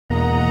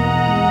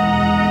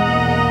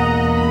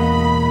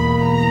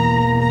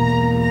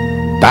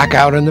Back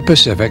out in the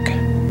Pacific,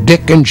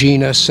 Dick and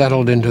Gina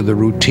settled into the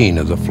routine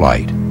of the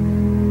flight.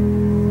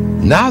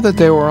 Now that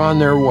they were on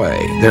their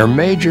way, their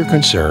major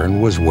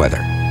concern was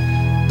weather.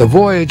 The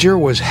Voyager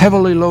was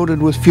heavily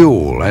loaded with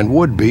fuel and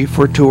would be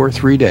for 2 or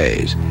 3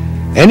 days.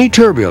 Any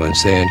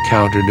turbulence they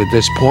encountered at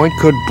this point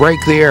could break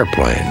the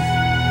airplane.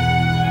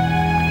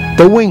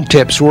 The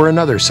wingtips were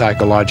another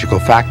psychological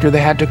factor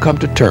they had to come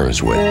to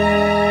terms with.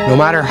 No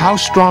matter how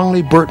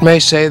strongly Bert may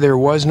say there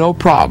was no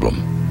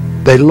problem,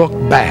 they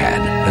looked bad,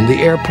 and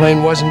the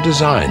airplane wasn't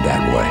designed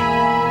that way.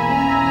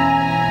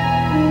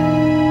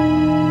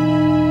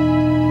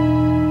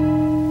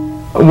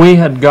 We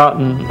had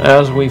gotten,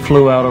 as we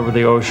flew out over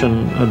the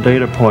ocean, a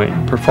data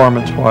point,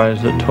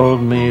 performance-wise, that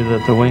told me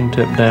that the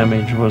wingtip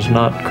damage was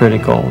not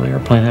critical. The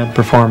airplane had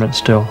performance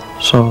still,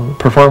 so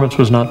performance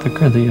was not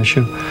the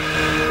issue.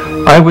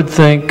 I would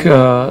think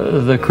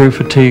the crew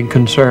fatigue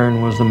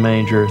concern was the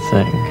major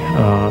thing.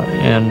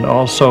 And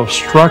also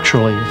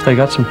structurally, if they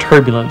got some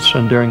turbulence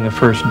and during the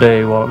first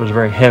day while it was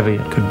very heavy,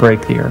 it could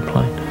break the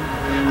airplane.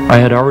 I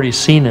had already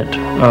seen it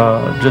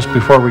just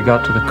before we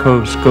got to the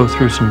coast go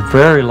through some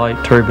very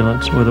light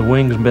turbulence with the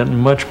wings bent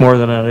much more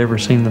than I'd ever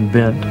seen them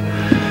bent.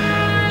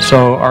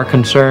 So our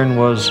concern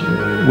was,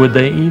 would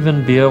they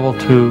even be able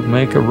to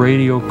make a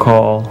radio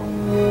call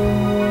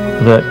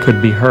that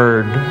could be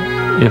heard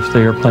if the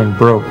airplane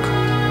broke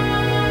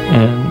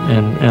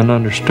and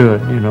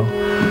understood, you know.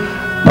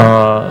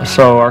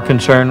 So our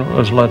concern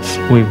was,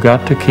 we've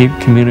got to keep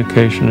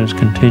communication as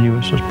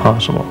continuous as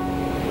possible.